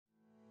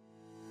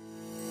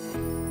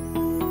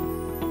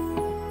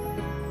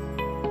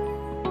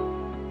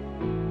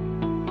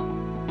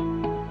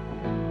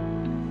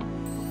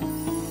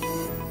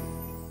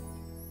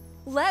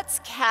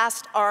Let's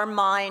cast our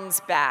minds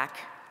back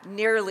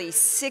nearly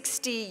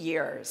 60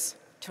 years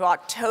to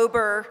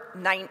October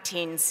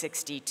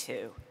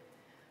 1962,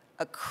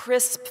 a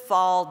crisp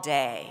fall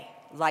day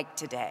like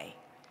today.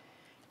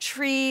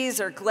 Trees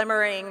are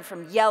glimmering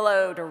from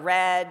yellow to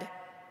red,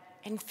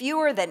 and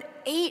fewer than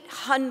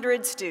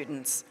 800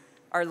 students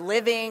are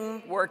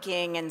living,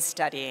 working, and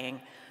studying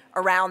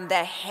around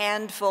the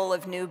handful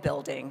of new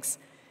buildings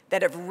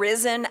that have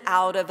risen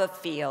out of a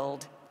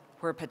field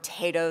where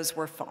potatoes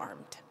were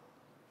farmed.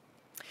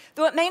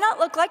 Though it may not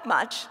look like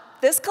much,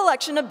 this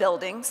collection of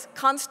buildings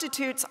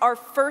constitutes our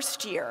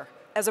first year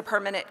as a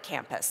permanent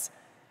campus,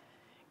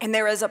 and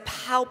there is a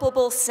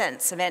palpable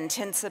sense of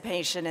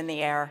anticipation in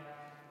the air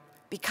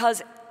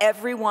because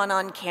everyone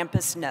on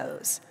campus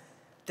knows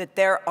that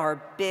there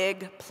are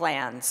big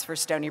plans for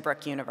Stony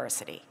Brook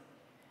University.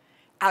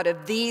 Out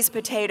of these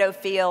potato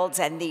fields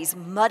and these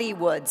muddy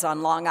woods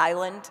on Long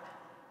Island,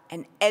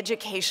 an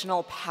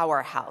educational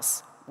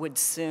powerhouse would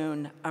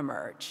soon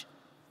emerge.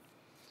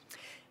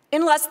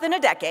 In less than a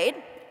decade,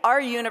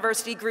 our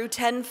university grew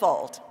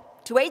tenfold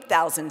to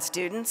 8,000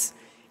 students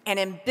and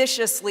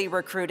ambitiously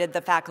recruited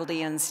the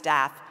faculty and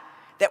staff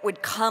that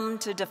would come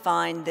to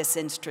define this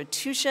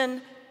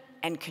institution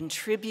and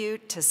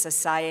contribute to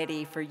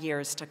society for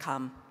years to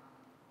come.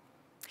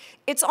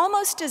 It's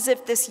almost as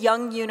if this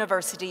young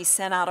university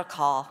sent out a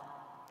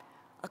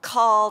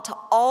call to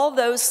all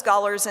those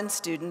scholars and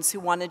students who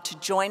wanted to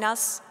join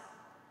us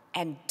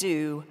and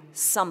do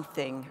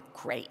something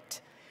great,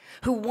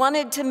 who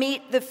wanted to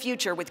meet the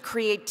future with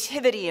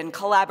creativity and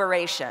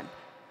collaboration,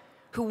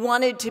 who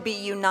wanted to be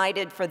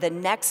united for the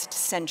next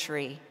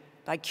century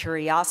by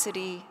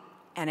curiosity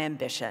and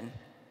ambition.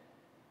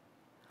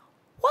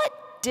 What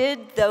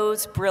did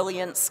those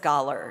brilliant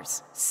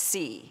scholars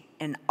see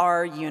in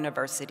our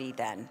university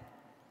then?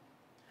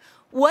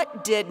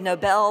 What did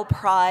Nobel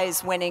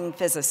Prize-winning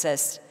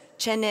physicist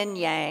Chen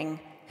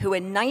Yang, who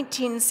in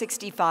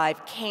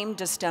 1965 came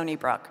to Stony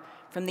Brook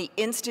from the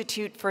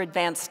Institute for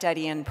Advanced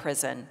Study in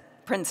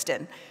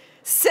Princeton,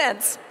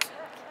 sense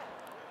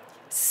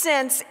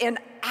in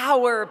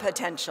our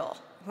potential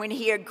when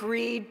he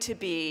agreed to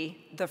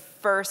be the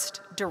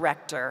first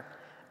director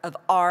of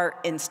our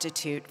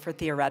Institute for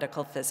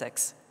Theoretical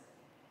Physics?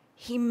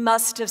 He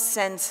must have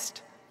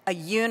sensed a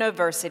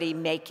university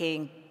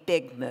making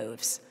big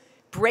moves,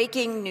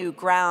 breaking new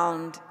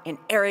ground in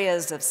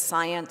areas of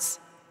science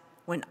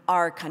when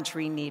our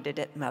country needed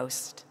it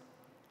most.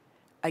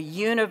 A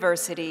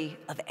university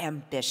of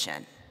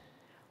ambition,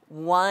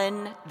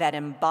 one that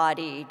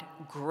embodied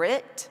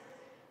grit,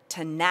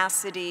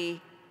 tenacity,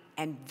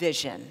 and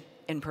vision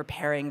in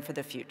preparing for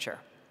the future.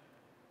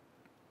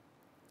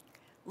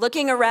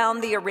 Looking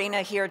around the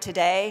arena here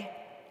today,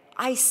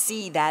 I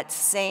see that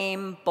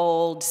same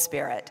bold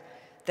spirit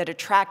that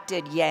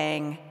attracted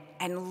Yang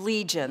and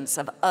legions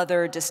of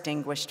other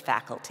distinguished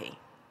faculty.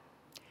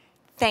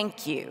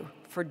 Thank you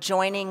for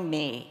joining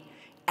me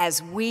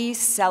as we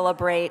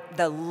celebrate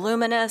the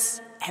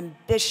luminous,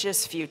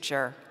 ambitious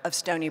future of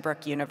Stony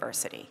Brook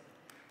University.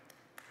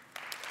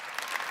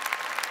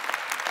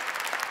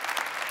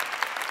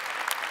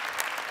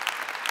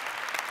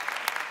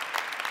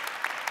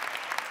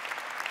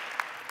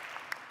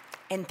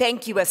 And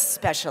thank you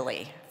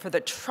especially for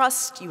the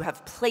trust you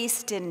have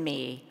placed in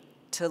me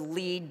to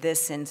lead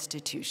this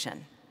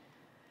institution.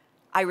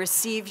 I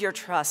receive your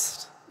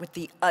trust with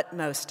the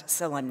utmost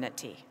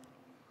solemnity.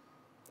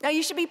 Now,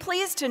 you should be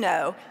pleased to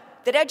know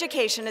that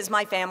education is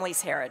my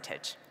family's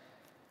heritage.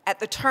 At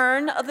the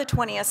turn of the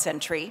 20th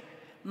century,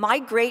 my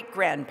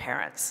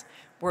great-grandparents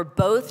were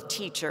both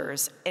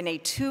teachers in a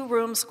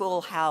two-room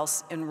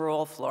schoolhouse in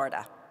rural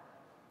Florida.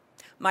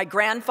 My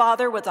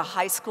grandfather was a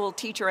high school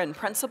teacher and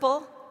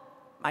principal.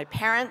 My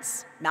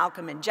parents,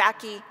 Malcolm and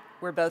Jackie,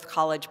 were both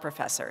college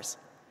professors.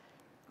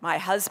 My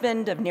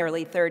husband of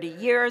nearly 30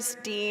 years,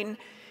 Dean,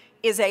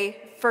 is a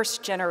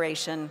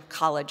first-generation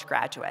college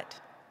graduate.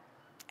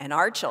 And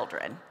our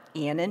children,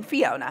 Ian and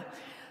Fiona,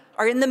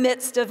 are in the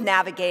midst of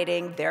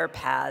navigating their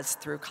paths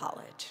through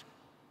college.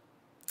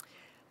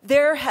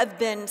 There have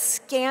been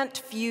scant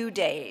few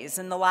days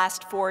in the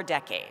last 4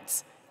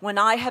 decades when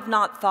I have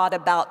not thought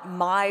about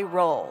my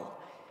role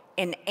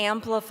in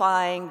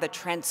amplifying the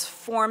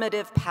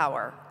transformative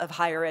power of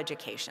higher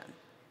education.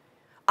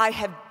 I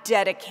have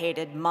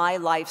dedicated my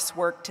life's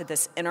work to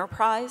this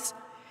enterprise,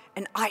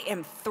 and I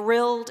am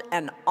thrilled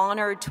and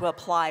honored to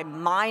apply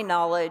my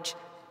knowledge,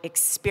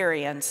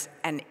 experience,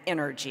 and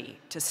energy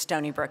to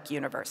Stony Brook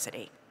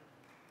University.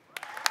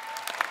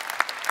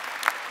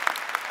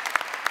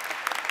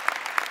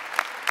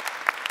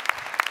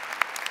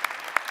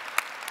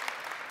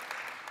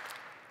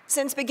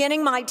 Since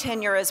beginning my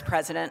tenure as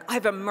president,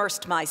 I've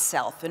immersed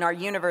myself in our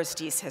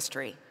university's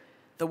history,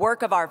 the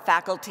work of our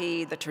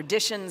faculty, the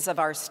traditions of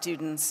our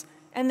students,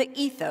 and the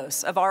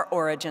ethos of our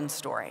origin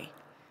story.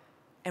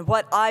 And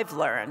what I've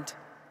learned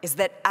is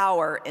that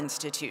our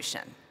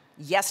institution,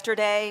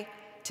 yesterday,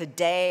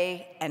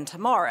 today, and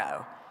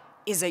tomorrow,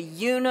 is a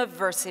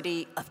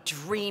university of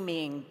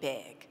dreaming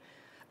big,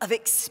 of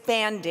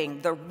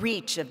expanding the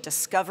reach of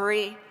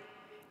discovery,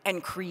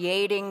 and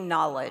creating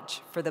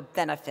knowledge for the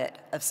benefit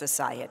of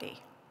society.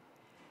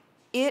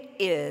 It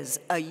is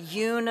a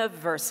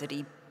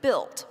university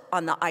built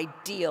on the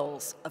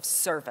ideals of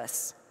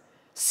service,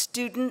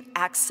 student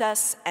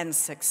access and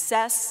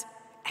success,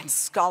 and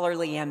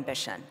scholarly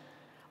ambition.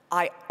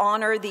 I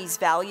honor these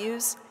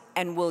values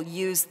and will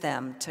use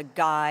them to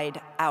guide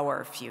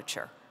our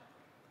future.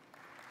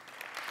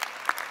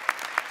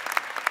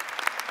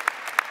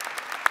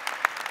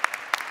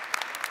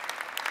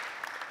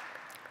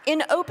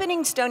 In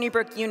opening Stony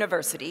Brook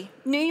University,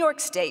 New York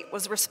State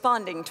was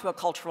responding to a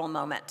cultural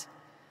moment.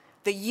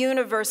 The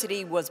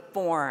university was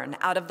born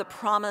out of the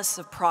promise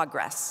of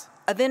progress,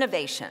 of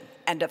innovation,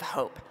 and of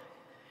hope.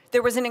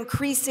 There was an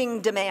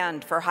increasing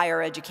demand for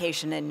higher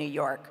education in New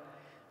York,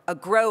 a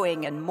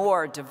growing and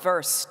more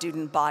diverse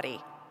student body,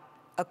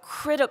 a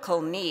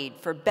critical need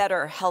for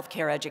better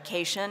healthcare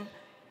education,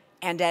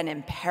 and an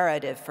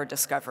imperative for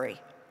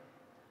discovery.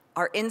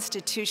 Our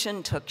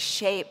institution took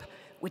shape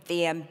with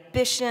the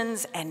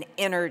ambitions and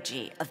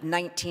energy of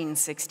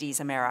 1960s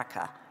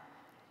America.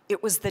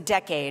 It was the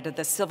decade of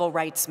the civil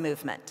rights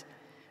movement,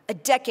 a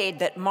decade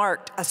that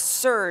marked a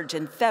surge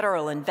in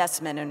federal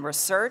investment in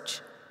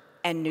research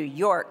and New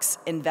York's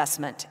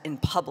investment in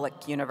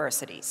public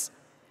universities.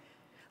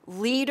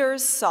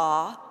 Leaders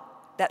saw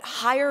that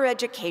higher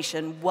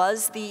education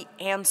was the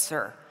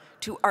answer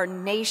to our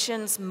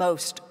nation's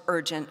most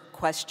urgent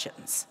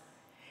questions,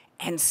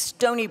 and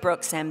Stony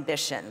Brook's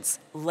ambitions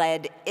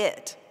led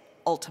it,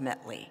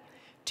 ultimately,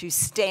 to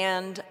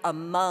stand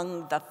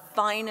among the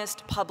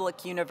finest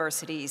public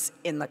universities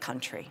in the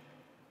country.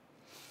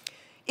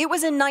 It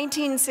was in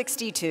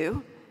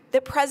 1962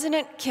 that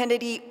President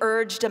Kennedy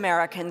urged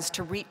Americans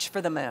to reach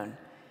for the moon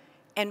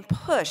and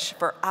push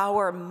for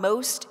our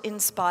most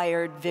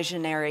inspired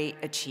visionary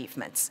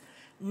achievements,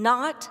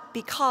 not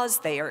because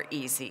they are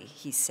easy,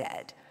 he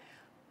said,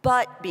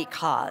 but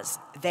because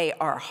they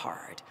are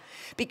hard,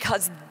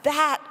 because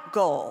that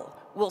goal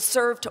will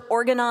serve to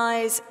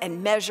organize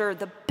and measure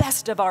the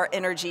best of our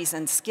energies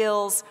and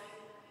skills,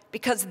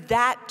 because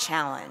that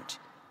challenge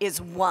is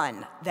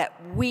one that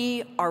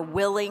we are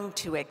willing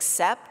to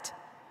accept,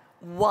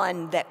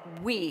 one that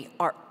we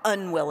are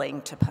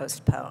unwilling to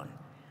postpone.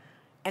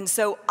 And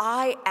so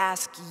I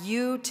ask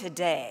you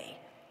today,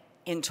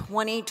 in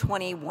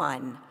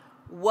 2021,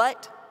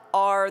 what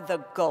are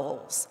the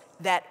goals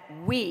that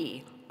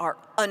we are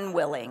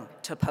unwilling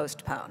to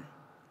postpone?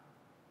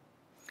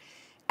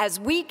 As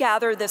we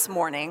gather this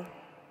morning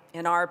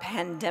in our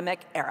pandemic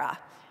era,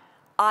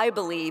 I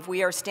believe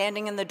we are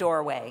standing in the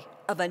doorway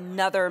of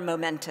another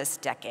momentous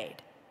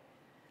decade.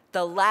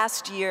 The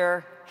last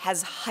year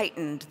has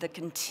heightened the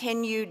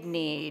continued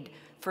need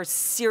for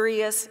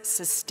serious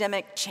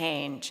systemic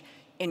change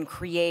in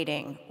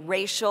creating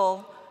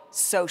racial,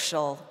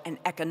 social, and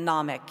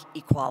economic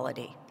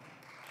equality.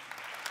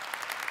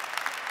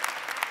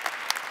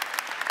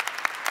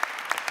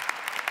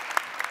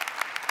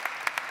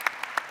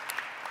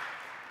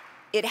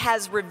 It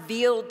has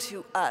revealed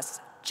to us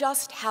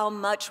just how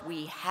much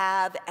we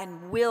have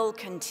and will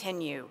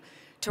continue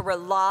to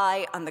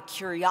rely on the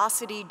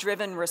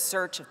curiosity-driven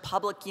research of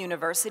public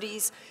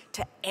universities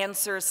to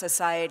answer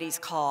society's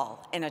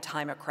call in a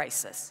time of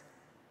crisis.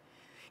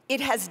 It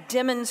has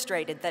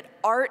demonstrated that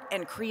art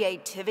and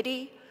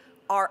creativity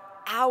are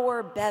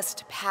our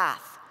best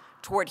path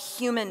toward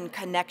human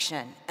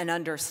connection and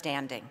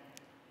understanding.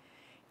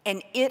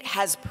 And it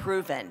has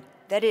proven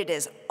that it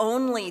is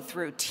only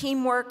through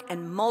teamwork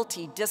and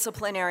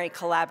multidisciplinary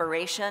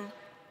collaboration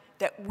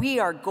that we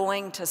are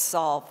going to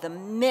solve the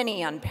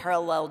many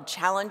unparalleled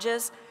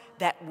challenges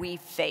that we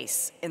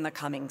face in the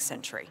coming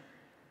century.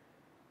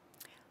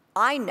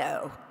 I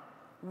know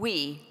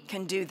we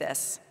can do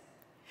this,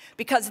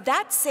 because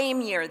that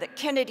same year that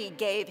Kennedy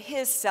gave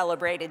his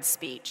celebrated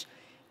speech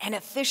and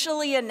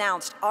officially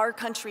announced our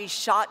country's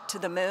shot to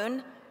the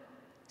moon,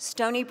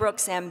 Stony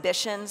Brook's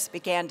ambitions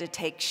began to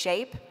take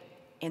shape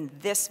in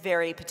this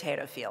very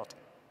potato field.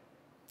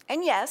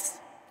 And yes,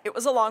 it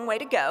was a long way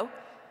to go,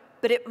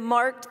 but it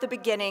marked the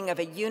beginning of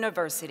a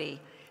university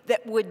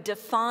that would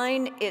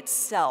define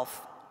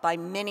itself by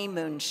many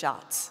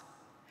moonshots,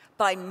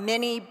 by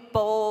many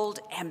bold,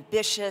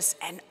 ambitious,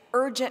 and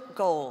urgent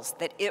goals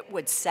that it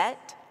would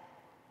set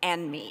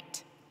and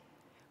meet.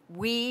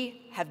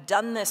 We have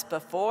done this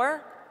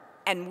before,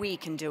 and we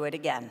can do it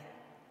again.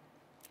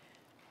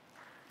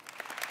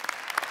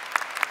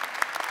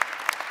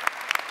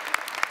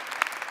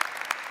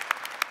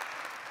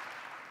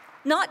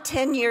 Not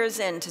 10 years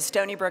into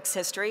Stony Brook's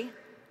history,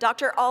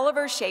 Dr.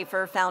 Oliver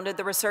Schaefer founded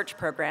the research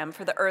program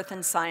for the Earth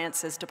and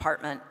Sciences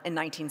Department in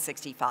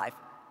 1965.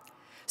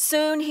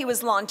 Soon, he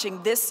was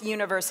launching this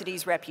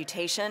university's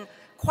reputation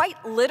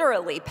quite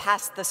literally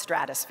past the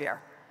stratosphere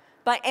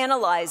by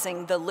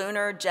analyzing the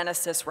lunar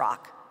Genesis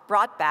rock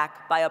brought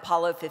back by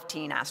Apollo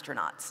 15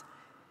 astronauts.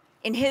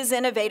 In his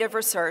innovative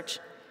research,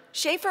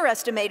 Schaefer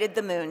estimated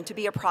the moon to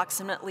be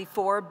approximately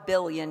 4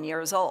 billion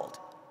years old,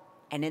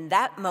 and in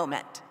that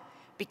moment,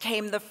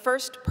 became the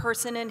first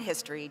person in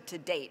history to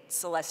date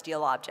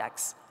celestial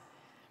objects.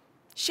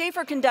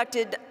 Schaefer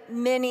conducted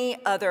many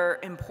other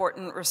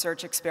important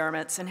research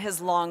experiments in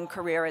his long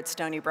career at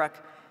Stony Brook,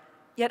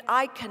 yet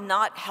I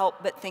cannot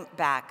help but think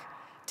back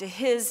to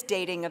his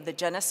dating of the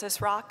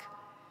Genesis rock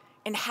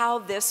and how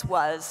this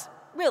was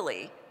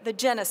really the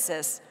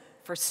genesis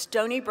for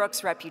Stony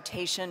Brook's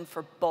reputation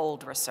for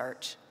bold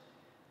research.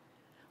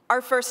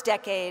 Our first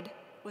decade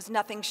was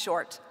nothing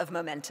short of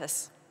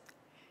momentous.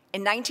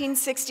 In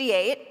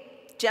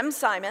 1968, Jim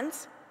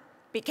Simons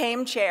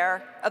became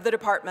chair of the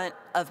Department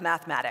of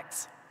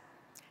Mathematics.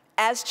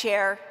 As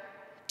chair,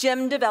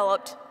 Jim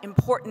developed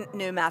important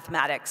new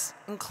mathematics,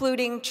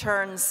 including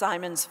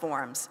Chern-Simons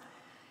forms,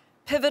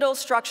 pivotal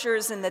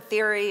structures in the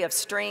theory of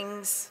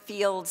strings,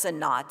 fields, and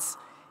knots,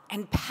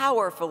 and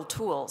powerful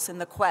tools in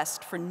the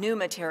quest for new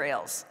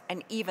materials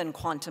and even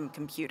quantum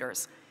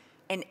computers,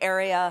 an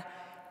area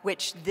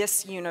which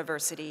this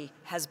university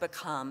has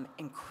become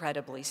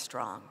incredibly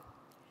strong.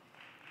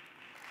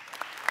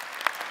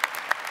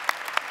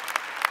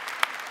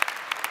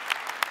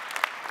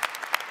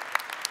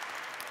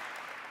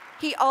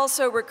 He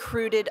also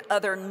recruited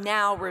other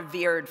now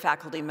revered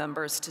faculty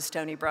members to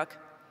Stony Brook,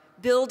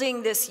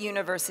 building this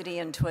university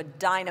into a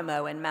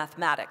dynamo in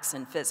mathematics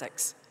and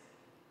physics.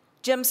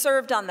 Jim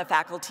served on the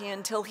faculty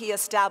until he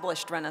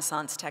established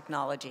Renaissance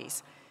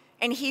Technologies,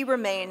 and he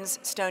remains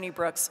Stony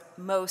Brook's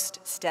most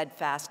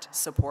steadfast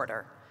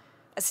supporter,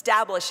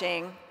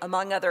 establishing,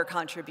 among other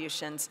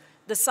contributions,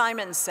 the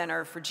Simons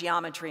Center for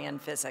Geometry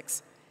and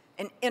Physics,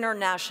 an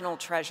international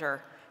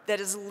treasure that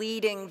is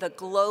leading the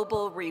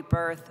global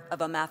rebirth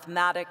of a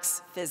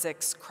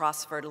mathematics-physics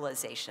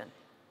cross-fertilization.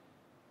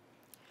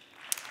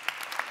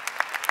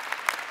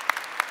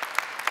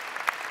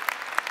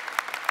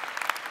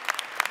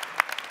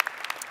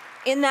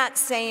 In that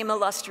same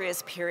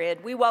illustrious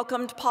period, we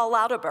welcomed Paul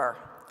Lauterbur,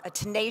 a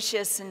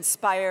tenacious,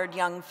 inspired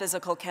young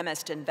physical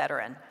chemist and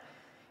veteran.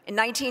 In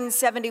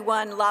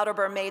 1971,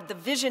 Lauterbur made the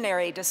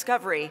visionary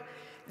discovery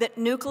that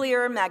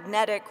nuclear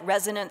magnetic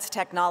resonance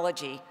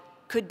technology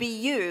could be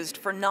used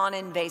for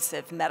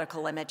non-invasive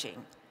medical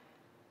imaging.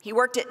 He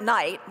worked at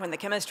night when the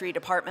chemistry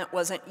department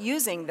wasn't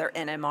using their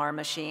NMR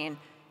machine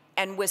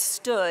and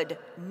withstood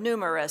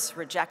numerous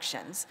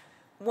rejections,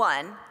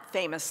 one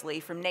famously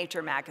from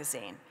Nature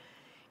magazine,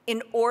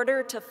 in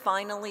order to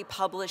finally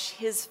publish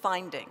his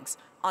findings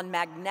on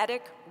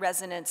magnetic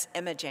resonance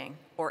imaging,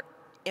 or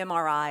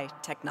MRI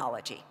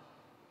technology.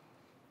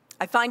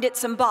 I find it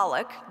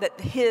symbolic that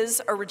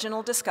his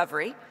original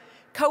discovery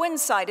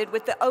coincided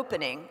with the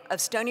opening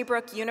of Stony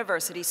Brook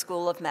University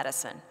School of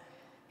Medicine,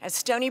 as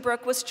Stony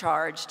Brook was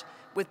charged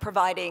with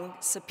providing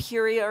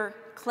superior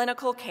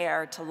clinical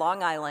care to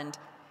Long Island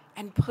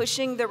and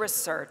pushing the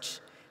research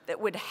that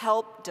would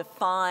help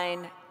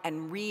define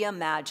and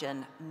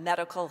reimagine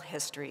medical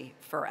history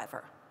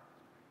forever.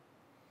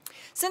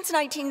 Since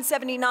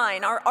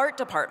 1979, our art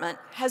department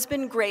has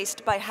been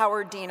graced by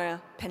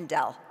Howardina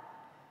Pindell,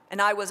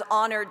 and I was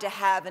honored to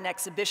have an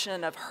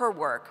exhibition of her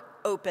work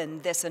open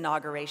this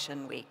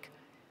inauguration week.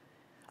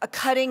 A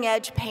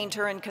cutting-edge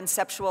painter and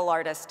conceptual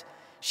artist,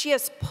 she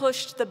has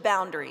pushed the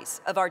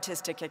boundaries of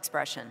artistic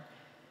expression,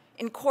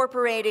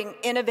 incorporating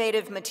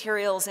innovative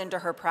materials into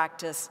her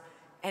practice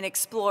and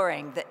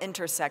exploring the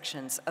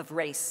intersections of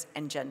race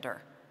and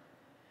gender.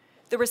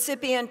 The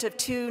recipient of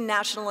 2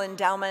 National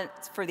Endowment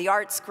for the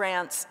Arts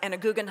grants and a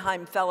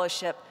Guggenheim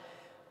Fellowship,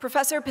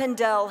 Professor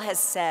Pindell has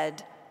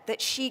said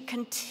that she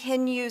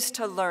continues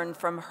to learn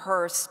from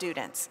her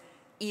students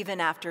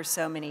even after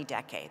so many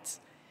decades.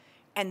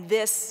 And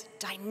this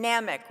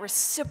dynamic,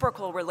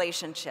 reciprocal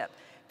relationship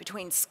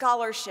between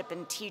scholarship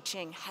and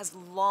teaching has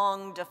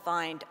long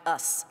defined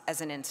us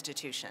as an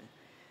institution.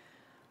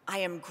 I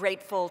am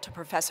grateful to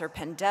Professor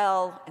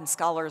Pindell and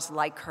scholars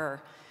like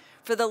her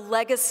for the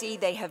legacy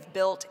they have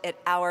built at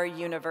our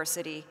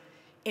university,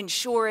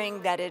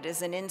 ensuring that it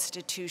is an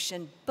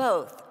institution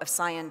both of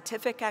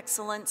scientific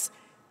excellence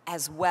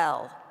as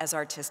well as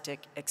artistic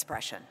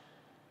expression.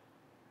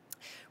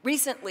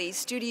 Recently,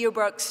 Stony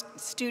Brook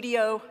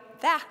studio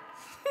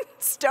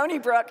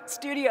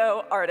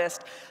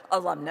artist,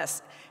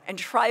 alumnus, and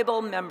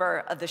tribal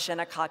member of the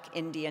Shinnecock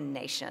Indian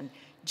Nation,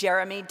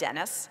 Jeremy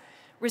Dennis,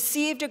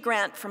 received a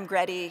grant from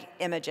Getty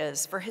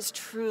Images for his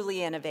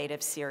truly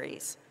innovative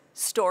series,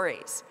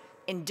 Stories,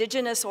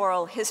 Indigenous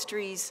Oral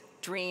Histories,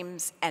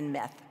 Dreams, and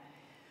Myth,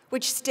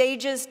 which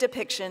stages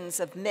depictions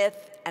of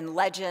myth and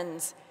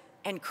legends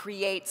and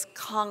creates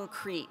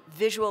concrete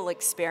visual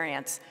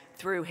experience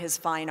through his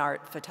fine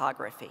art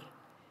photography.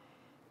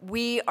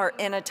 We are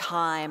in a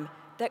time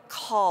that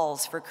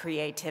calls for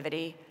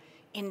creativity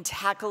in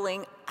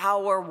tackling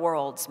our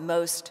world's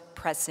most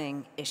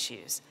pressing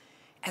issues,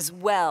 as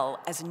well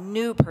as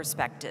new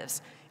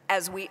perspectives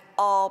as we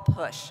all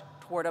push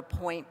toward a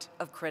point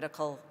of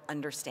critical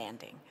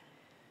understanding.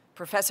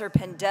 Professor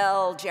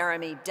Pindell,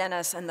 Jeremy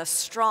Dennis, and the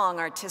strong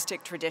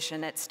artistic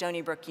tradition at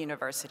Stony Brook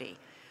University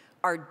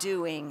are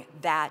doing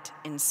that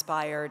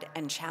inspired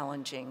and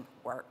challenging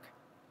work.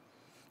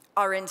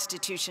 Our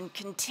institution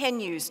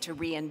continues to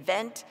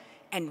reinvent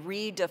and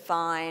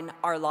redefine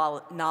our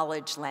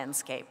knowledge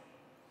landscape.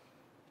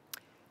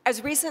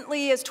 As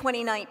recently as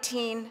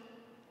 2019,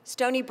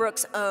 Stony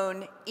Brook's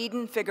own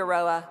Eden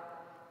Figueroa,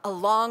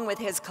 along with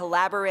his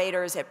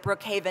collaborators at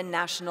Brookhaven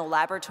National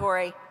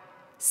Laboratory,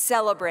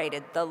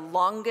 celebrated the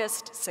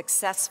longest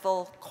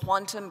successful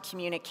quantum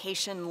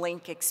communication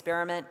link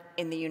experiment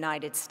in the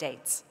United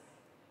States.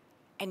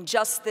 And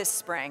just this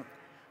spring,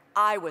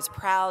 I was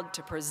proud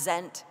to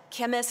present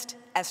chemist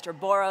Esther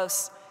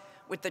Boros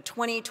with the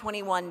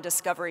 2021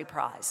 Discovery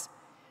Prize,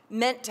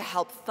 meant to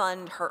help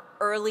fund her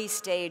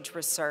early-stage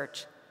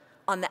research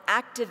on the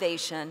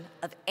activation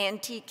of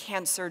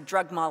anti-cancer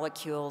drug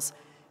molecules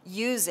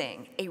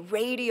using a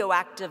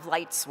radioactive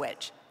light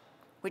switch,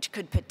 which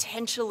could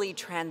potentially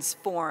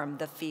transform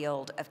the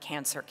field of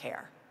cancer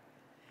care.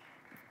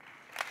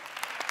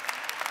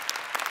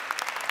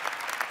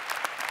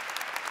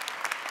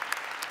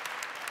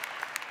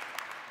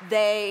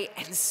 They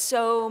and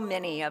so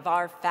many of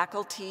our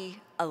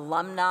faculty,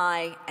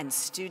 alumni, and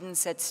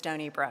students at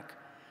Stony Brook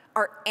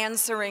are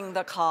answering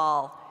the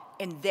call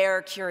in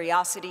their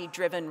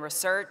curiosity-driven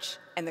research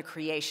and the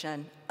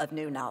creation of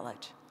new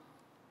knowledge.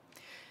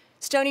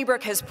 Stony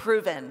Brook has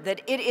proven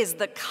that it is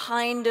the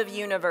kind of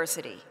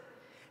university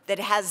that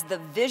has the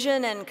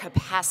vision and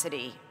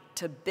capacity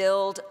to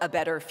build a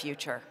better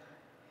future.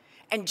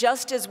 And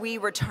just as we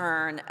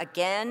return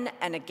again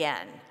and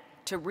again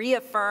to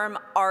reaffirm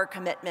our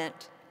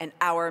commitment and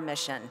our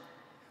mission,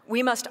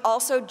 we must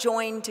also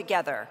join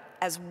together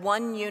as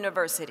one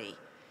university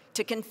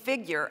to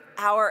configure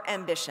our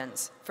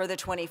ambitions for the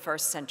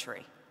 21st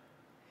century.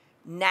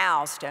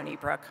 Now, Stony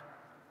Brook,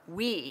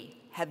 we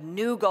have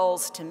new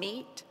goals to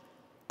meet,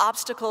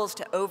 obstacles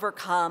to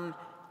overcome,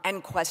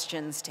 and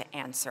questions to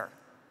answer.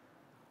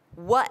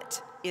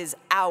 What is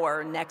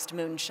our next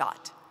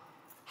moonshot?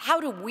 How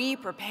do we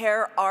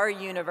prepare our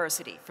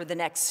university for the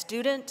next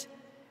student,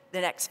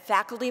 the next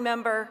faculty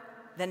member,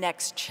 the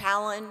next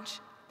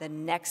challenge, the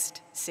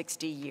next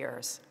 60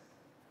 years?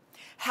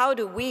 How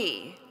do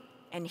we,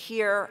 and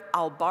here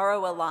I'll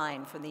borrow a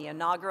line from the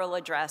inaugural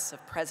address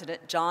of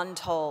President John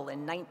Toll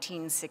in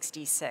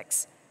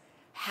 1966,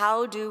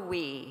 how do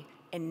we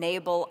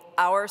enable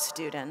our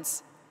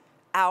students,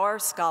 our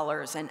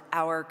scholars, and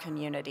our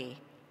community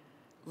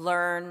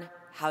learn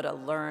how to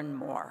learn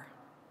more?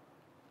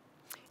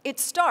 It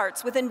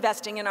starts with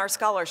investing in our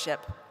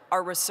scholarship,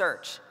 our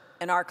research,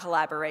 and our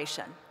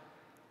collaboration.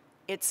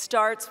 It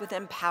starts with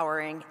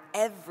empowering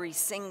every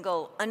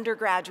single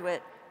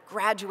undergraduate,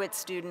 graduate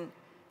student,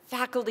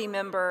 faculty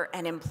member,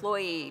 and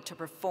employee to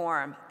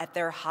perform at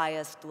their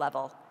highest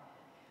level.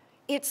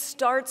 It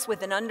starts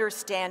with an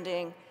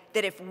understanding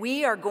that if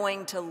we are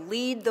going to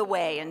lead the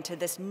way into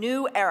this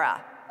new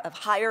era of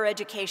higher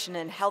education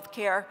and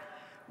healthcare,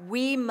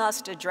 we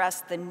must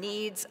address the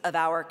needs of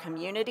our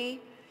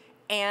community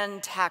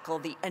and tackle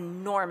the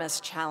enormous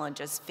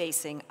challenges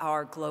facing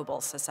our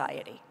global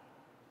society.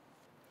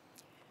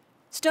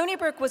 Stony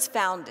Brook was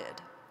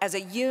founded as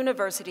a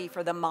university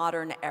for the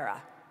modern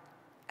era,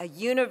 a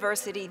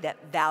university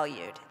that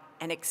valued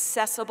an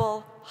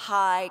accessible,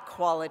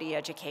 high-quality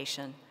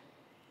education,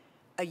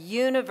 a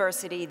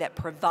university that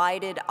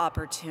provided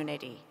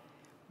opportunity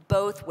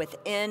both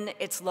within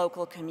its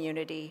local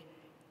community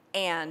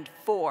and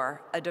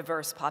for a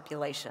diverse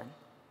population,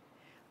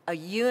 a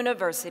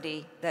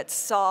university that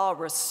saw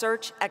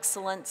research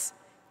excellence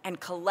and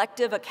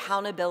collective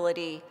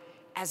accountability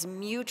as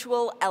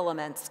mutual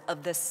elements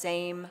of the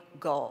same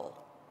goal,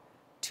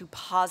 to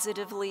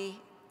positively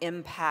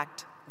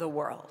impact the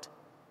world.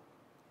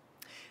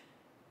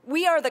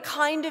 We are the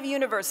kind of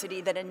university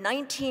that in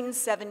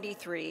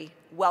 1973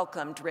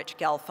 welcomed Rich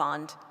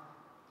Gelfond,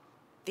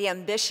 the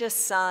ambitious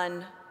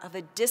son of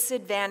a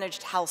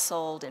disadvantaged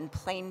household in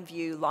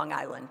Plainview, Long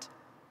Island.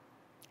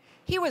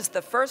 He was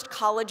the first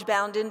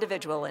college-bound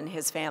individual in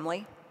his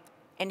family,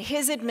 and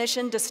his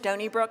admission to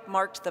Stony Brook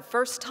marked the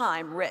first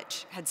time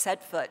Rich had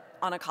set foot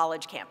on a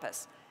college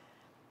campus.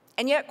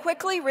 And yet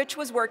quickly, Rich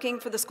was working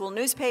for the school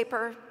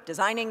newspaper,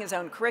 designing his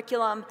own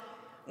curriculum,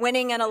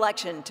 winning an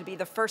election to be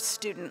the first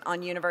student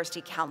on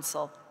university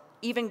council,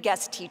 even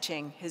guest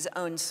teaching his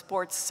own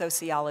sports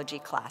sociology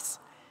class.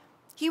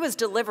 He was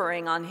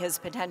delivering on his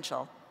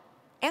potential,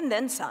 and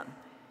then some,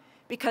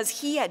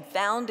 because he had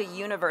found a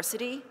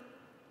university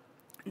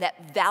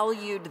that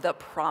valued the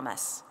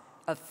promise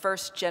of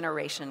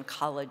first-generation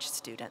college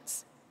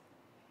students.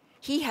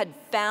 He had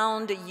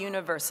found a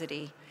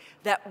university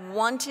that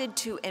wanted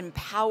to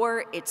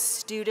empower its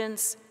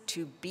students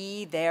to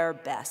be their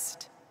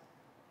best.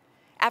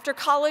 After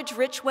college,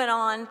 Rich went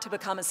on to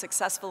become a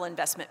successful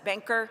investment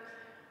banker,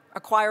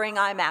 acquiring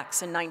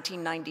IMAX in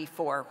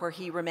 1994, where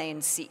he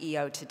remains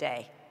CEO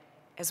today,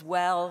 as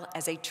well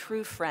as a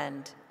true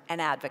friend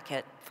and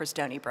advocate for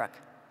Stony Brook.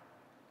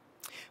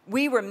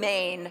 We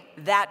remain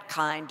that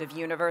kind of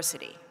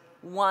university,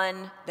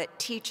 one that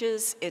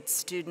teaches its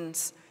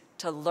students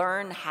to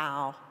learn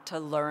how to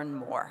learn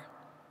more.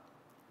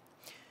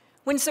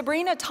 When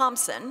Sabrina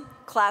Thompson,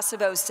 class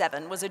of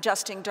 '07, was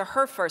adjusting to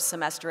her first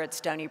semester at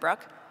Stony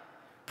Brook,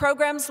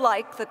 programs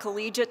like the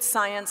Collegiate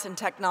Science and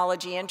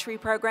Technology Entry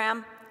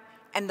Program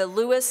and the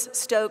Lewis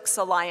Stokes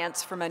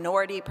Alliance for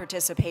Minority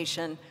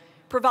Participation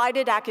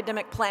provided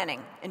academic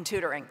planning and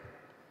tutoring.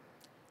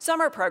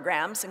 Summer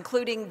programs,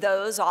 including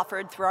those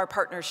offered through our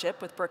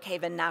partnership with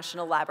Brookhaven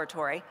National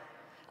Laboratory,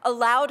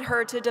 allowed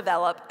her to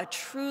develop a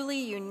truly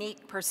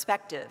unique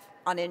perspective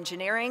on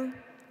engineering,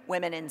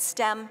 women in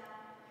STEM,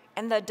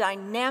 and the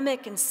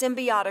dynamic and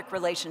symbiotic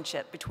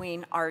relationship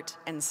between art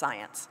and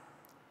science.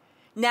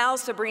 Now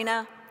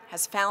Sabrina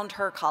has found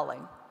her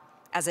calling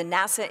as a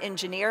NASA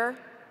engineer,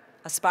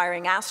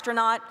 aspiring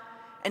astronaut,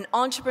 an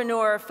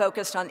entrepreneur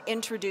focused on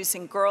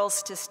introducing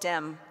girls to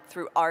STEM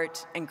through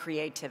art and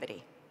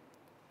creativity.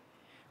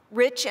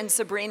 Rich and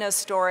Sabrina's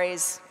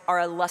stories are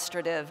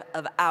illustrative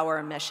of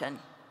our mission.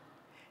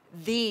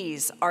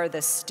 These are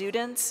the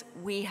students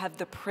we have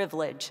the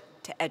privilege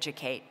to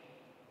educate.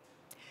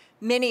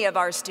 Many of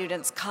our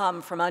students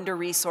come from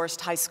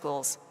under-resourced high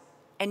schools,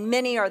 and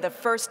many are the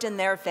first in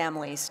their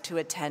families to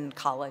attend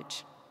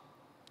college.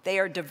 They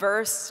are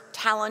diverse,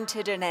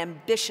 talented, and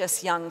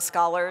ambitious young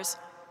scholars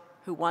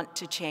who want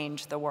to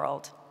change the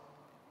world.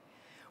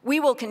 We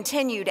will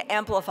continue to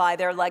amplify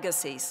their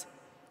legacies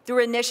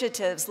through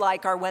initiatives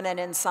like our Women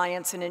in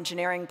Science and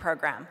Engineering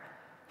program,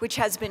 which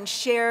has been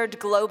shared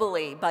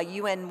globally by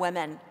UN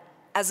Women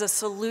as a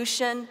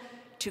solution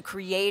to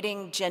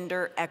creating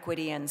gender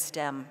equity in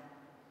STEM.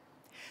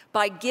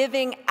 By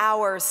giving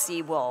our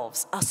sea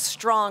wolves a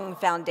strong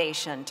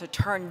foundation to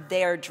turn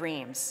their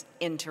dreams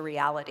into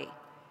reality,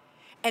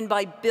 and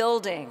by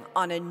building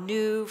on a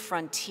new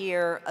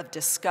frontier of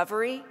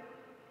discovery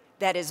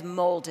that is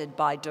molded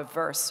by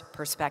diverse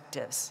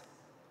perspectives.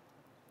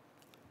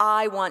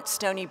 I want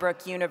Stony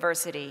Brook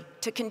University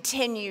to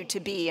continue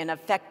to be an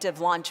effective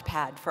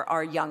launchpad for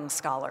our young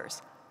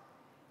scholars.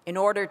 In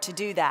order to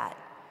do that,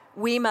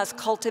 we must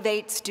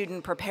cultivate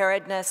student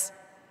preparedness,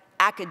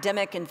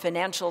 academic and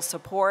financial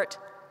support,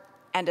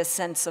 and a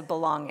sense of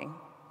belonging.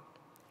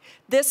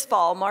 This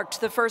fall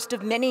marked the first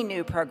of many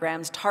new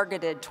programs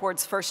targeted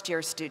towards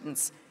first-year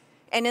students,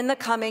 and in the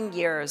coming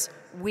years,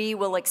 we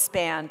will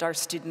expand our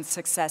student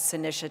success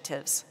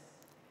initiatives.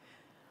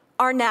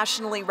 Our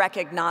nationally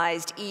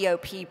recognized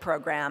EOP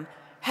program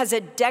has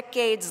a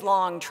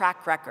decades-long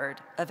track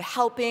record of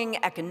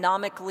helping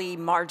economically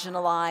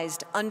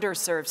marginalized,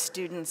 underserved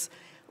students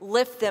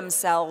lift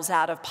themselves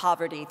out of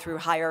poverty through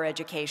higher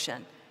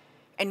education.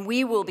 And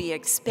we will be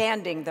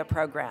expanding the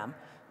program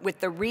with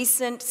the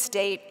recent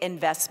state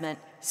investment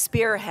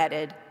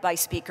spearheaded by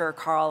Speaker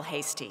Carl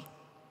Hastie.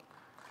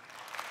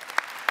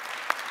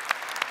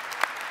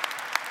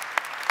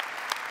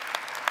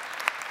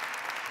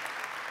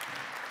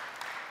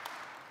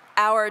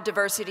 Our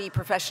Diversity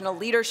Professional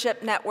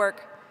Leadership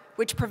Network,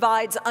 which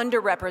provides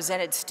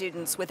underrepresented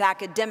students with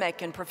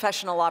academic and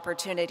professional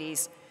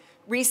opportunities,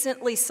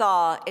 recently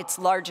saw its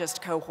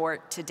largest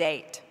cohort to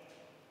date.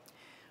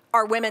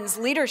 Our Women's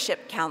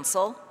Leadership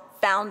Council,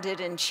 founded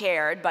and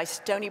chaired by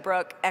Stony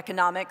Brook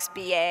Economics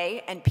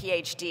BA and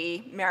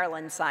PhD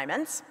Marilyn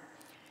Simons,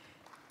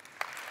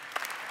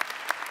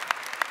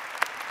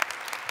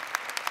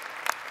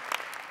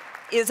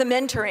 is a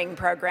mentoring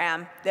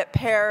program that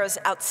pairs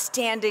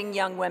outstanding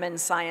young women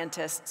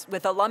scientists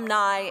with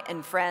alumni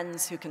and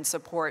friends who can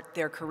support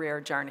their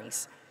career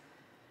journeys.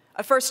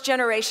 A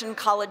first-generation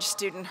college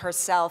student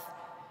herself,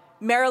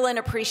 Marilyn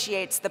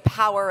appreciates the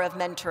power of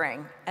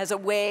mentoring as a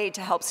way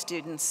to help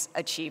students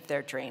achieve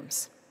their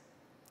dreams.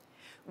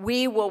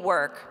 We will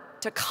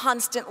work to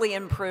constantly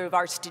improve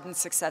our student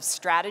success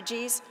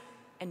strategies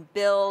and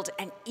build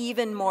an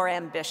even more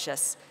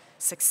ambitious,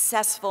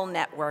 successful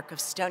network of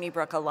Stony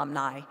Brook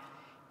alumni,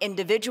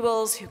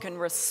 individuals who can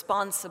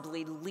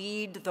responsibly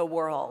lead the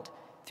world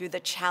through the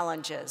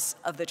challenges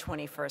of the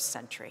 21st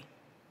century.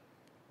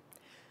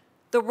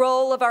 The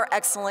role of our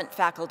excellent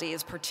faculty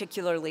is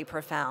particularly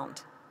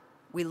profound.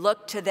 We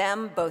look to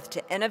them both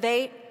to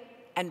innovate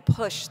and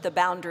push the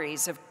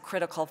boundaries of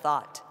critical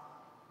thought,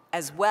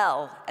 as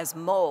well as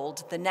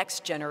mold the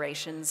next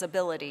generation's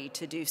ability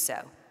to do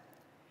so.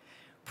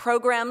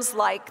 Programs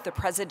like the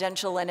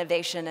Presidential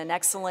Innovation and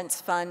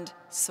Excellence Fund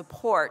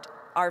support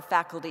our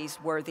faculty's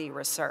worthy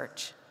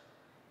research.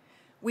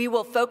 We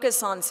will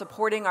focus on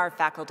supporting our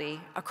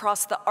faculty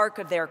across the arc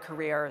of their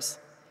careers,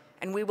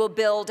 and we will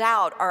build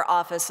out our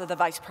Office of the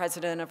Vice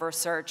President of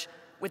Research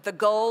with the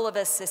goal of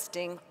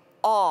assisting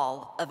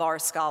all of our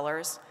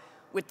scholars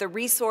with the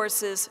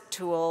resources,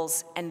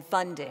 tools, and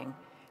funding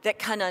that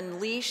can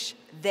unleash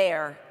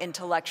their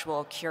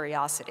intellectual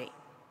curiosity.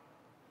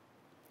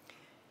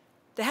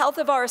 The health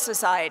of our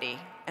society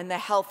and the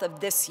health of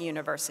this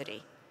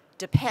university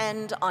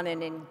depend on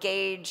an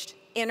engaged,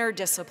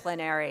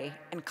 interdisciplinary,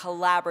 and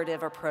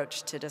collaborative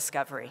approach to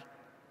discovery.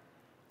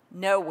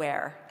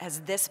 Nowhere has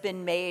this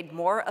been made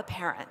more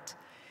apparent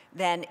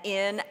than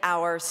in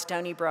our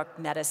Stony Brook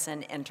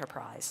Medicine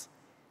enterprise,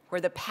 where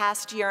the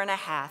past year and a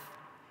half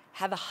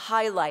have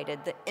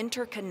highlighted the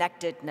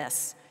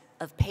interconnectedness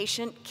of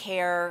patient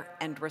care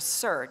and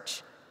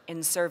research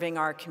in serving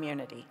our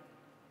community.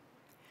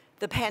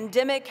 The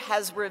pandemic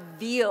has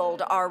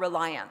revealed our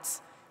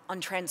reliance on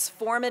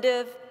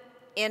transformative,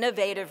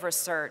 innovative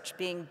research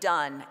being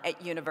done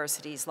at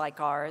universities like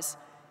ours,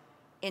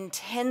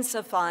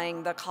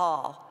 intensifying the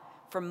call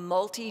for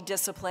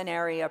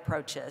multidisciplinary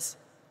approaches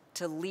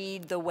to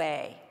lead the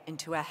way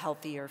into a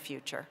healthier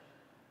future.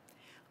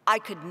 I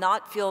could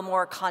not feel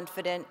more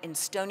confident in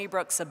Stony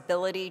Brook's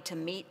ability to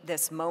meet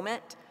this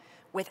moment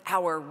with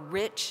our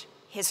rich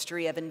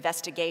history of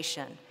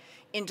investigation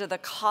into the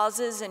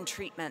causes and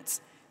treatments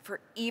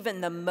for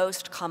even the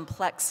most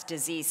complex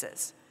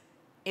diseases.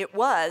 It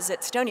was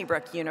at Stony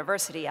Brook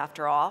University,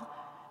 after all,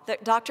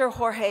 that Dr.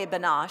 Jorge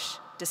Benash,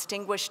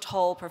 Distinguished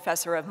Toll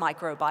Professor of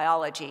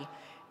Microbiology,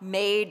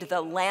 made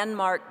the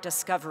landmark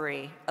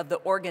discovery of the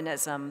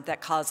organism that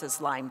causes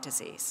Lyme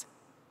disease.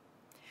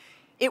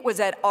 It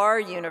was at our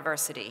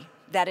university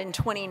that in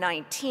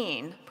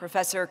 2019,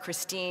 Professor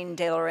Christine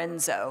De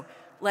Lorenzo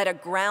led a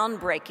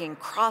groundbreaking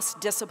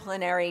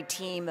cross-disciplinary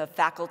team of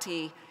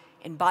faculty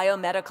in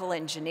biomedical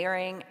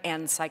engineering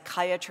and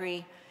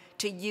psychiatry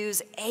to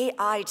use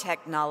AI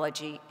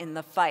technology in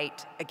the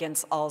fight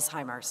against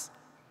Alzheimer's.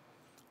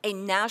 A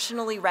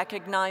nationally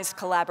recognized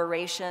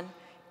collaboration,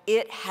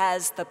 it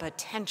has the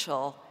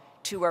potential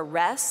to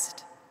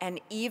arrest and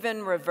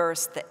even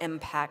reverse the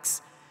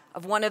impacts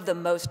of one of the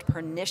most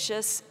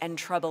pernicious and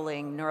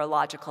troubling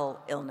neurological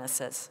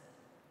illnesses.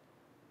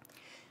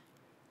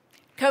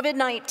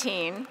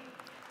 COVID-19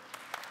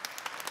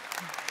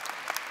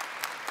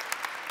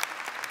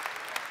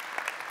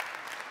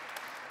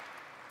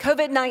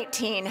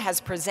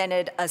 has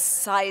presented a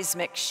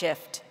seismic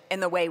shift in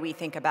the way we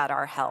think about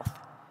our health,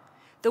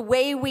 the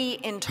way we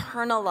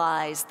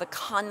internalize the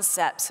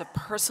concepts of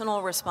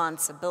personal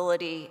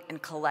responsibility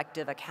and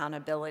collective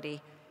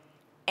accountability,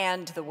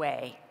 and the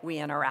way we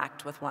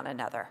interact with one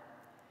another.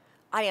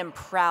 I am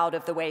proud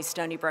of the way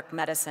Stony Brook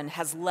Medicine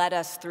has led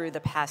us through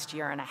the past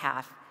year and a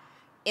half,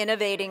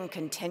 innovating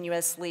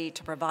continuously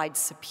to provide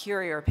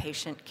superior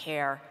patient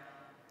care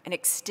and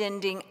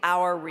extending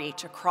our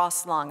reach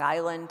across Long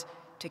Island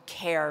to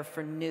care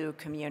for new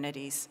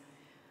communities.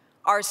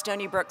 Our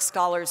Stony Brook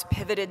scholars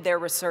pivoted their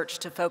research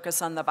to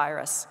focus on the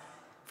virus,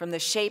 from the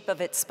shape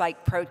of its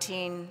spike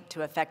protein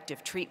to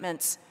effective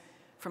treatments,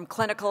 from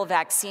clinical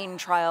vaccine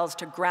trials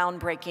to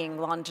groundbreaking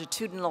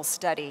longitudinal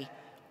study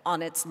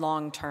on its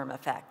long-term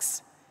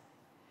effects.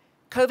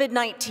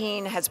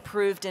 COVID-19 has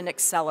proved an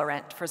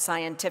accelerant for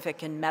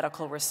scientific and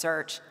medical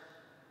research,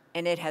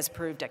 and it has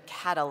proved a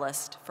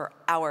catalyst for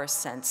our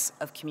sense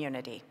of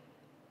community.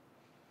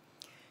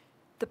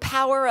 The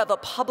power of a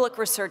public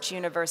research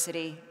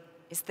university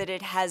is that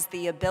it has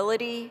the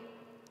ability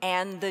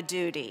and the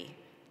duty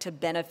to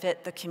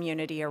benefit the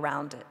community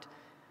around it,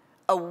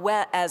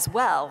 as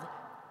well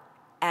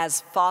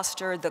as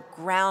foster the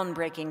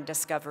groundbreaking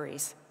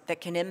discoveries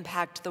that can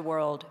impact the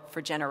world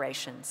for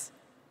generations.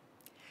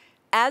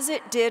 As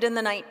it did in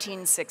the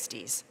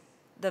 1960s,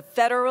 the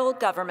federal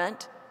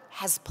government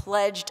has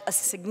pledged a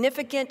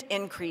significant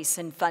increase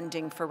in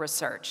funding for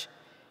research,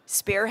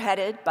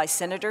 spearheaded by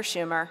Senator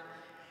Schumer,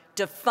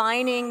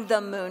 defining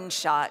the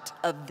moonshot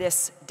of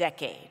this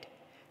decade,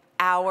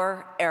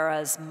 our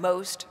era's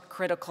most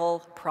critical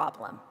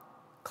problem,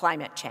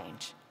 climate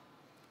change.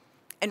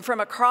 And from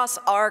across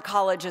our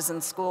colleges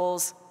and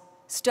schools,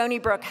 Stony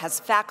Brook has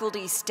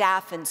faculty,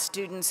 staff, and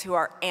students who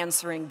are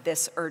answering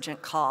this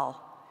urgent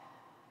call.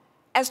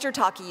 Esther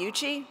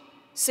Takeuchi,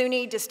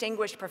 SUNY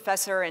Distinguished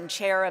Professor and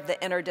Chair of the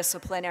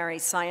Interdisciplinary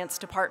Science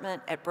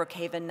Department at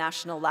Brookhaven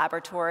National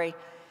Laboratory,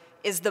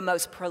 is the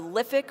most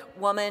prolific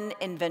woman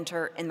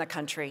inventor in the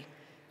country,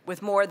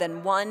 with more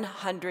than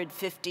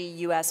 150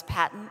 US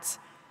patents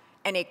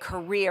and a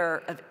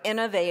career of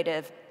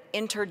innovative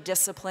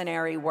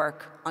interdisciplinary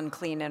work on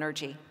clean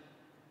energy.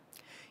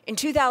 In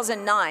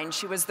 2009,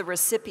 she was the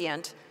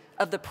recipient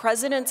of the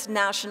President's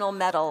National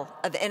Medal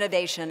of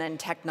Innovation and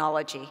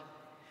Technology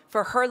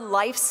for her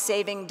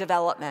life-saving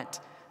development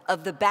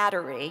of the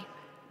battery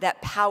that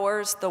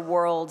powers the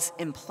world's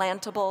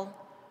implantable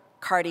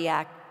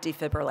cardiac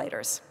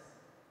defibrillators.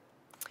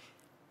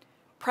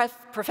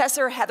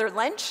 Professor Heather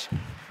Lynch.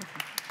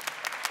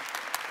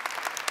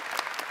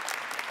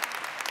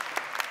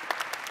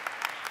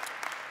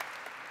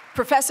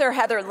 Professor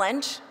Heather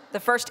Lynch, the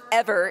first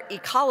ever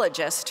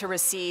ecologist to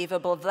receive a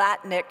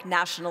Blavatnik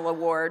National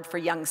Award for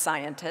Young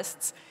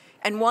Scientists,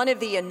 and one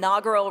of the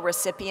inaugural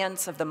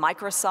recipients of the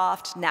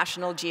Microsoft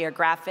National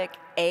Geographic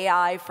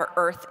AI for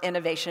Earth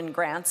Innovation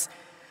Grants,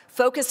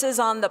 focuses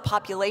on the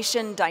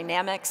population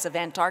dynamics of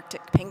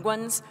Antarctic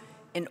penguins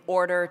in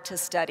order to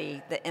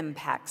study the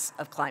impacts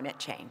of climate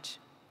change.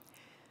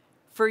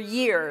 For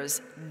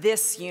years,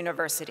 this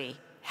university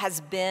has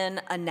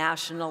been a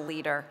national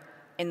leader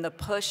in the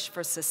push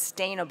for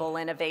sustainable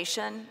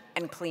innovation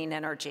and clean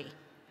energy.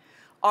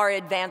 Our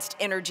Advanced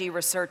Energy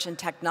Research and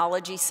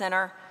Technology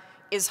Center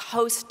is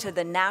host to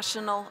the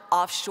National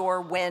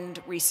Offshore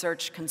Wind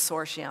Research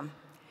Consortium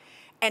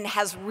and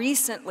has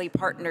recently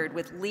partnered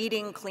with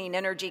leading clean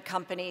energy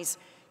companies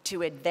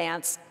to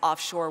advance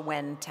offshore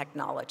wind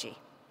technology.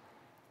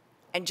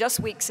 And just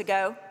weeks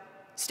ago,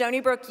 Stony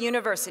Brook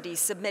University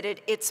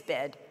submitted its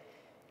bid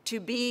to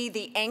be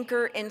the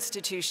anchor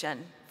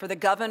institution for the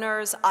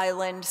Governor's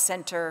Island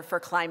Center for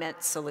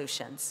Climate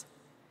Solutions.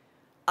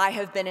 I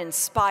have been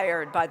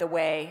inspired by the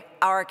way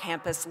our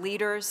campus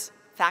leaders,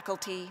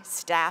 faculty,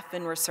 staff,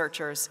 and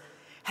researchers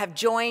have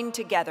joined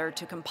together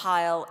to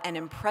compile an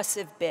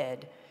impressive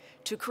bid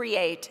to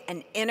create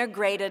an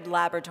integrated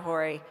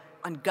laboratory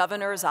on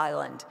Governor's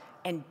Island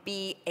and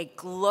be a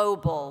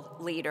global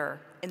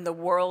leader in the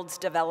world's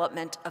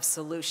development of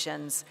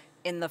solutions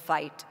in the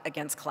fight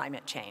against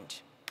climate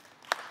change.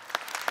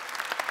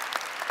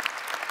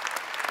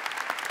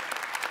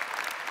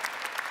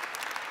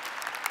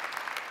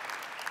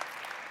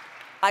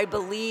 I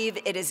believe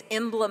it is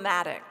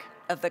emblematic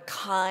of the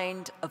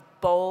kind of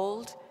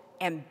bold,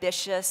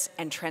 ambitious,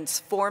 and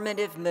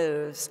transformative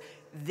moves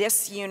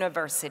this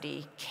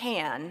university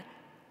can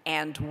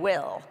and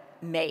will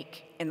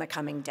make in the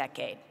coming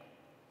decade.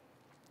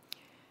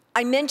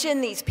 I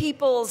mention these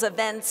people's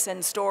events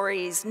and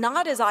stories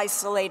not as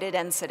isolated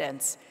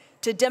incidents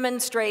to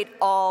demonstrate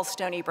all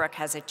Stony Brook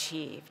has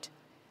achieved,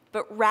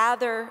 but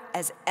rather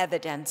as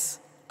evidence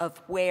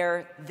of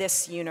where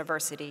this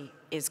university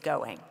is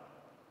going.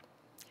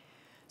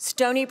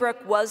 Stony Brook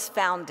was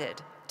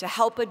founded to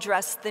help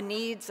address the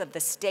needs of the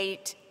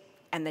state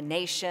and the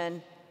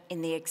nation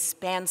in the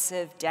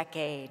expansive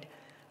decade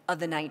of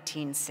the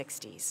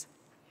 1960s.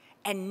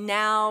 And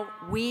now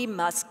we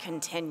must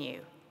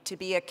continue to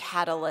be a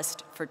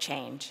catalyst for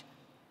change.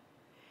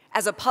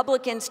 As a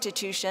public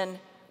institution,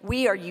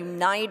 we are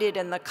united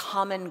in the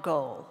common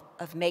goal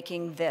of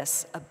making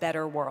this a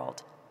better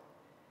world.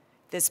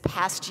 This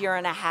past year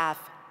and a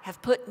half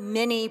have put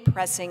many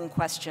pressing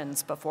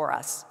questions before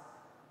us: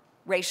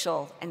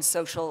 racial and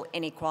social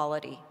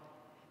inequality,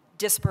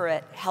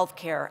 disparate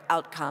healthcare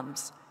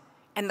outcomes,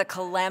 and the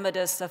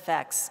calamitous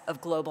effects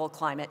of global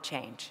climate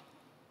change.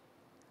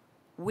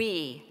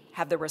 We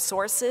have the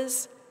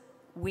resources,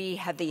 we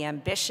have the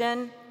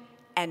ambition,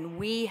 and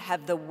we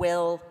have the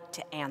will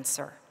to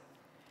answer.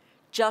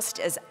 Just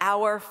as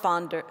our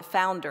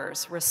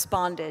founders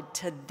responded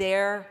to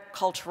their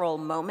cultural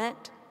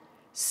moment,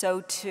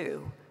 so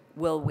too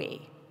will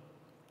we.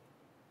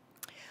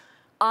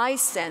 I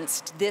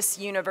sensed this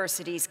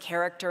university's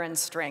character and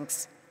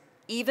strengths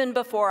even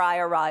before I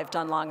arrived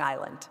on Long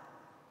Island.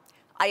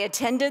 I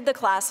attended the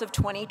class of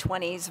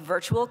 2020's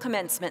virtual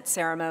commencement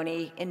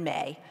ceremony in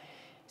May,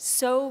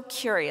 so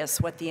curious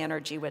what the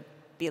energy would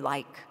be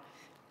like.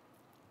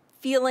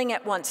 Feeling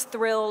at once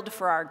thrilled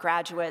for our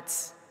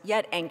graduates,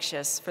 yet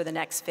anxious for the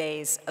next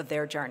phase of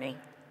their journey.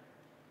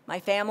 My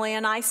family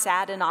and I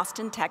sat in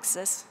Austin,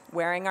 Texas,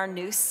 wearing our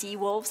new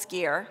Seawolves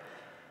gear,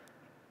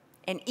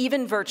 and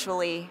even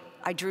virtually,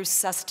 I drew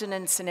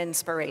sustenance and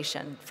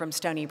inspiration from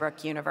Stony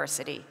Brook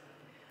University.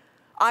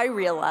 I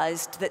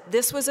realized that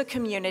this was a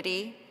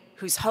community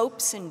whose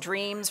hopes and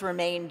dreams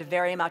remained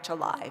very much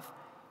alive,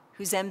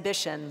 whose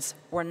ambitions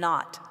were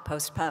not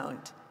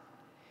postponed.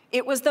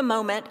 It was the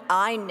moment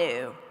I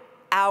knew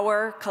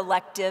our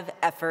collective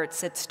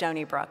efforts at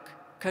Stony Brook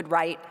could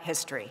write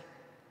history.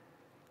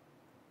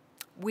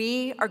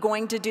 We are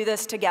going to do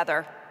this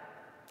together,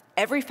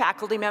 every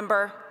faculty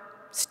member,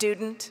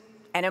 student,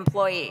 and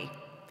employee.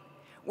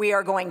 We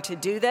are going to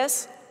do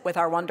this with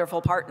our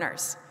wonderful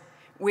partners.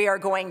 We are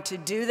going to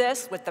do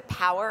this with the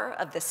power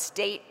of the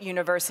State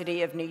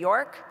University of New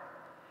York,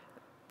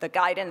 the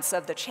guidance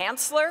of the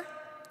Chancellor,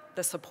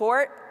 the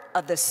support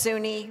of the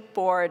SUNY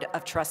Board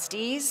of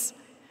Trustees,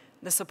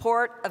 the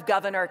support of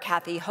Governor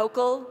Kathy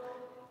Hochul,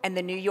 and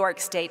the New York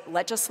State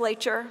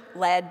Legislature,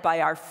 led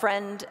by our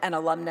friend and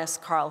alumnus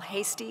Carl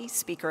Hastie,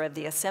 Speaker of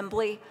the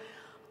Assembly,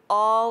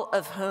 all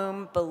of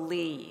whom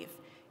believe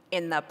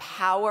in the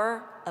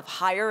power of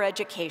higher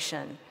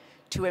education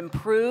to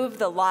improve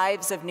the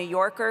lives of New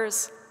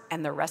Yorkers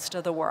and the rest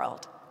of the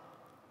world.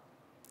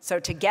 So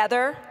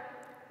together,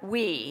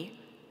 we,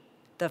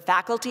 the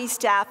faculty,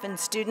 staff, and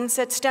students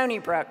at Stony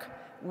Brook,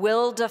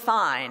 will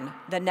define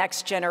the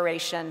next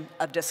generation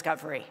of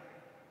discovery.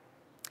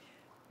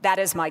 That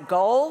is my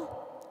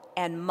goal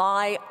and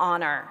my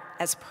honor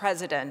as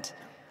president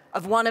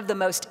of one of the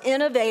most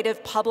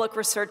innovative public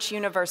research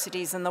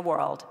universities in the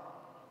world,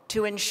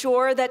 to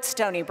ensure that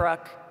Stony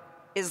Brook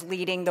is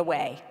leading the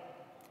way,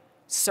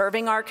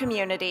 serving our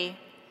community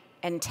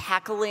and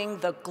tackling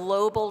the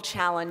global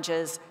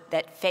challenges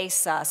that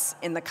face us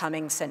in the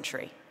coming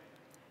century.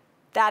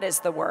 That is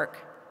the work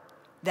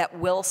that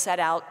we'll set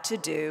out to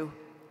do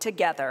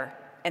together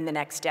in the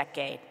next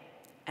decade,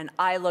 and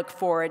I look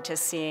forward to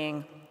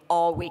seeing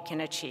all we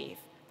can achieve.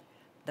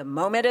 The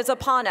moment is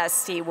upon us,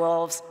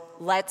 Seawolves.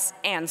 Let's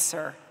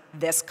answer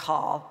this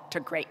call to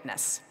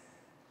greatness.